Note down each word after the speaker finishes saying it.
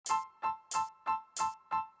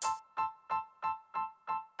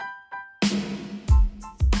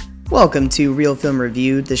Welcome to Real Film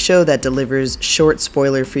Reviewed, the show that delivers short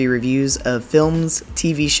spoiler-free reviews of films,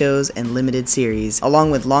 TV shows, and limited series,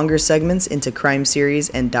 along with longer segments into crime series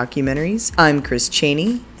and documentaries. I'm Chris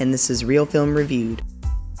Cheney, and this is Real Film Reviewed.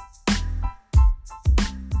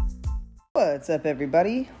 What's up,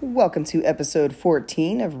 everybody? Welcome to episode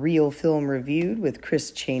 14 of Real Film Reviewed with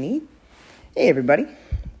Chris Cheney. Hey, everybody.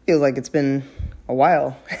 Feels like it's been a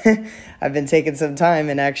while. I've been taking some time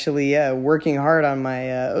and actually working hard on my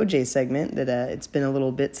OJ segment. It's been a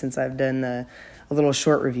little bit since I've done a little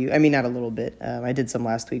short review. I mean, not a little bit. I did some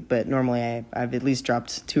last week, but normally I've at least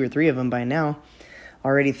dropped 2 or 3 of them by now.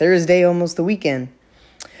 Already Thursday, almost the weekend.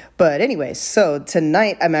 But anyway, so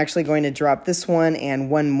tonight I'm actually going to drop this one and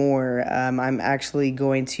one more. I'm actually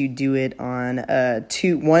going to do it on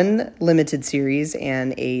one limited series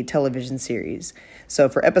and a television series. So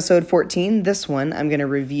for episode 14, this one, I'm going to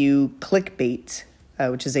review Clickbait,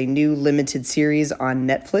 which is a new limited series on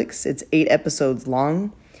Netflix. It's 8 episodes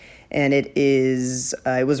long, and it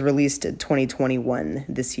was released in 2021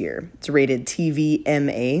 this year. It's rated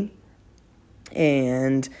TVMA,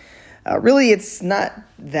 and really it's not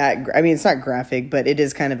it's not graphic, but it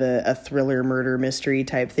is kind of a thriller murder mystery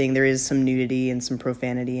type thing. There is some nudity and some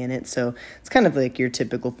profanity in it, so it's kind of like your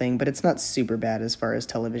typical thing, but it's not super bad as far as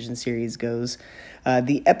television series goes.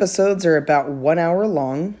 The episodes are about 1 hour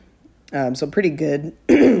long, so pretty good.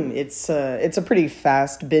 It's a pretty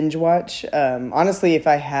fast binge watch. Honestly, if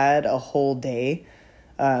I had a whole day,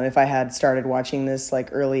 if I had started watching this like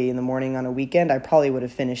early in the morning on a weekend, I probably would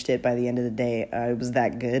have finished it by the end of the day. It was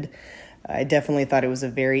that good. I definitely thought it was a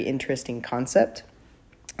very interesting concept.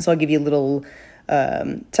 So I'll give you a little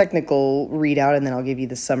technical readout, and then I'll give you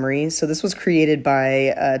the summary. So this was created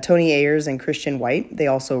by Tony Ayers and Christian White. They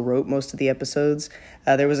also wrote most of the episodes.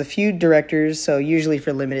 There was a few directors, so usually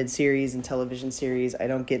for limited series and television series, I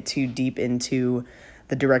don't get too deep into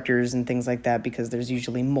the directors and things like that because there's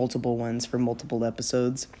usually multiple ones for multiple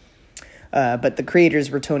episodes. But the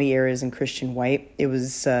creators were Tony Ayers and Christian White. It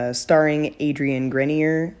was starring Adrian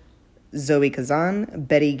Grenier, Zoe Kazan,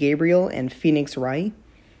 Betty Gabriel, and Phoenix Raei.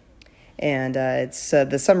 And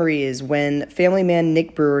the summary is: when family man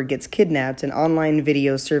Nick Brewer gets kidnapped, an online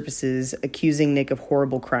video surfaces accusing Nick of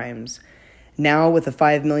horrible crimes. Now, with a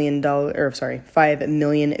 $5 million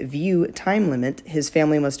view time limit, his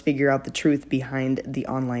family must figure out the truth behind the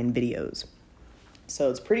online videos. So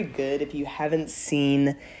it's pretty good. If you haven't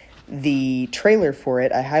seen the trailer for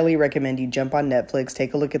it, I highly recommend you jump on Netflix,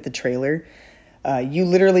 take a look at the trailer. You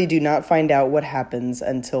literally do not find out what happens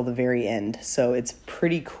until the very end. So it's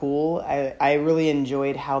pretty cool. I really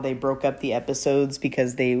enjoyed how they broke up the episodes,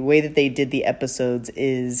 because the way that they did the episodes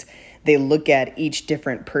is they look at each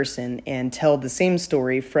different person and tell the same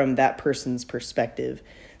story from that person's perspective.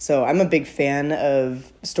 So I'm a big fan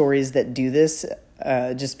of stories that do this,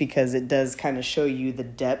 just because it does kind of show you the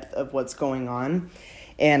depth of what's going on.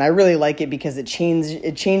 And I really like it because it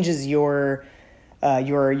changes your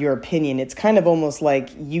opinion. It's kind of almost like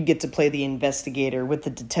you get to play the investigator with the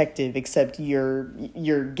detective, except you're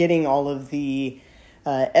getting all of the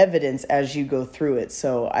evidence as you go through it.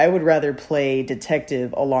 So I would rather play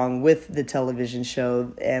detective along with the television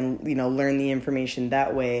show and, learn the information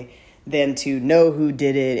that way than to know who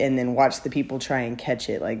did it and then watch the people try and catch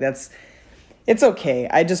it. It's okay.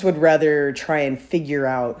 I just would rather try and figure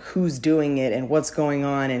out who's doing it and what's going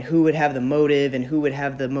on and who would have the motive and who would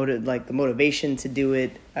have the motive, like the motivation to do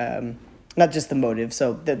it. Not just the motive.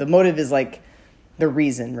 So the motive is like the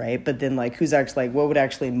reason, right? But then who's actually what would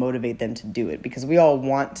actually motivate them to do it? Because we all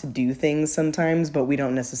want to do things sometimes, but we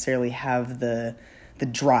don't necessarily have the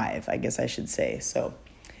drive, I guess I should say. So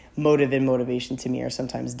motive and motivation to me are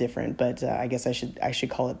sometimes different, but I guess I should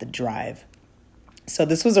call it the drive. So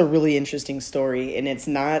this was a really interesting story, and it's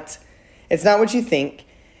not what you think.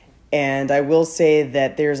 And I will say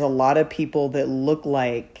that there's a lot of people that look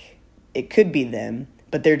like it could be them,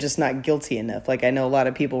 but they're just not guilty enough. I know a lot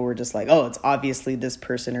of people were just like, oh, it's obviously this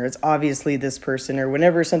person, or it's obviously this person, or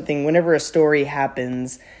whenever a story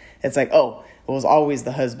happens, it's like, oh, it was always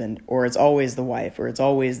the husband, or it's always the wife, or it's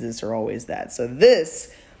always this or always that. So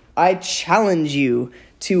I challenge you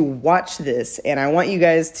to watch this, and I want you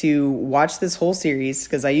guys to watch this whole series,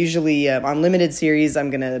 because I usually, on limited series,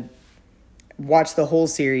 I'm going to watch the whole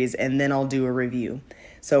series, and then I'll do a review.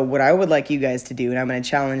 So what I would like you guys to do, and I'm going to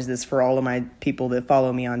challenge this for all of my people that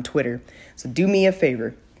follow me on Twitter, so do me a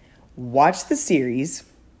favor, watch the series,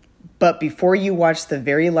 but before you watch the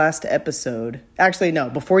very last episode,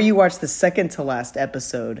 before you watch the second to last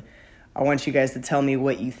episode, I want you guys to tell me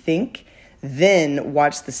what you think. Then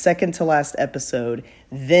watch the second to last episode,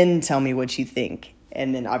 then tell me what you think.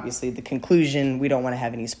 And then obviously the conclusion, we don't want to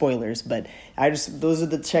have any spoilers, but those are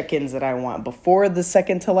the check-ins that I want before the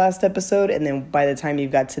second to last episode. And then by the time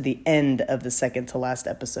you've got to the end of the second to last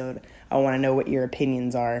episode, I want to know what your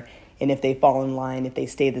opinions are and if they fall in line, if they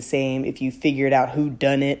stay the same, if you figured out who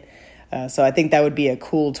done it. So I think that would be a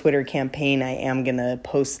cool Twitter campaign. I am going to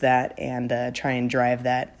post that and try and drive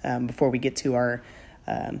that before we get to our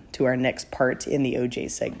next part in the OJ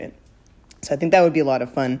segment. So I think that would be a lot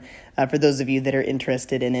of fun for those of you that are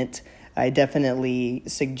interested in it. I definitely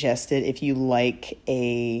suggest it if you like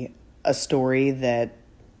a story that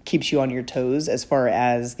keeps you on your toes as far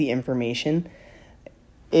as the information.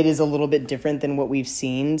 It is a little bit different than what we've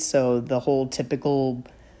seen. So the whole typical,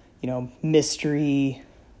 mystery,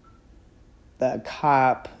 the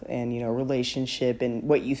cop and, relationship and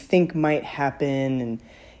what you think might happen and,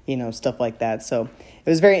 stuff like that. So it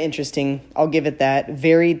was very interesting. I'll give it that.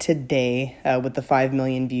 Very today with the 5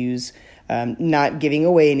 million views. Not giving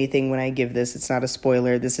away anything when I give this. It's not a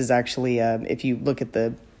spoiler. This is actually, if you look at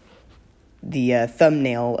the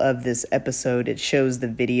thumbnail of this episode, it shows the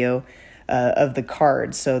video of the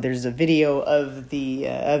card. So there's a video of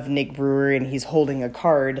of Nick Brewer, and he's holding a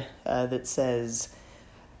card that says,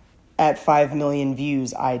 "At 5 million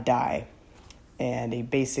views, I die." And he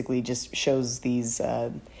basically just shows these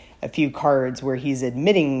a few cards where he's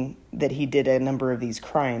admitting that he did a number of these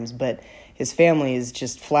crimes, but his family is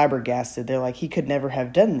just flabbergasted. They're like, he could never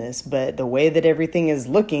have done this, but the way that everything is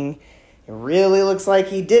looking, it really looks like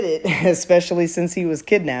he did it, especially since he was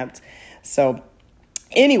kidnapped. So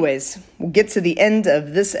anyways, we'll get to the end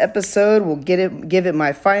of this episode. We'll give it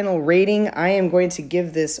my final rating. I am going to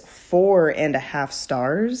give this 4.5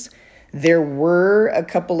 stars. There were a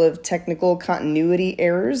couple of technical continuity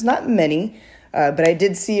errors, not many, but I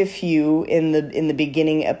did see a few in the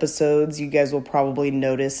beginning episodes. You guys will probably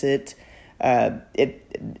notice it.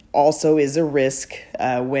 It also is a risk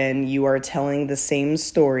when you are telling the same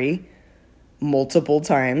story multiple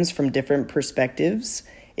times from different perspectives.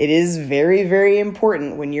 It is very, very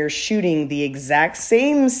important when you're shooting the exact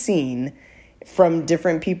same scene from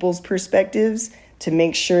different people's perspectives to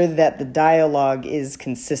make sure that the dialogue is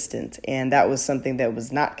consistent. And that was something that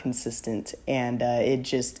was not consistent. And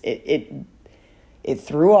it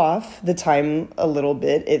threw off the time a little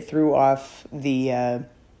bit. It threw off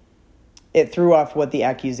what the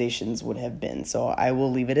accusations would have been. So I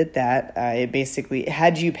will leave it at that. It basically,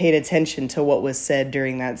 had you paid attention to what was said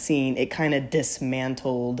during that scene, it kind of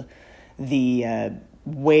dismantled the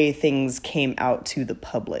way things came out to the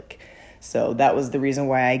public. So that was the reason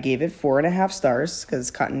why I gave it 4.5 stars,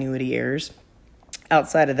 because continuity errors.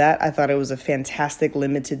 Outside of that, I thought it was a fantastic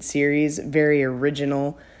limited series, very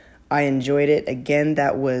original. I enjoyed it. Again,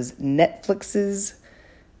 that was Netflix's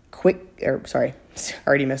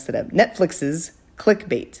Netflix's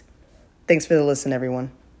Clickbait. Thanks for the listen,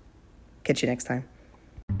 everyone. Catch you next time.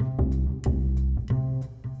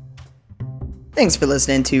 Thanks for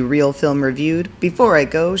listening to Real Film Reviewed. Before I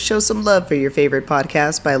go, show some love for your favorite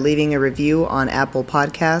podcast by leaving a review on Apple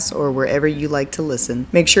Podcasts or wherever you like to listen.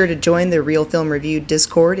 Make sure to join the Real Film Reviewed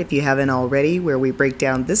Discord if you haven't already, where we break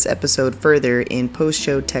down this episode further in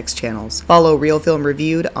post-show text channels. Follow Real Film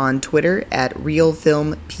Reviewed on Twitter at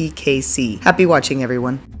RealFilmPKC. Happy watching,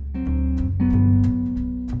 everyone.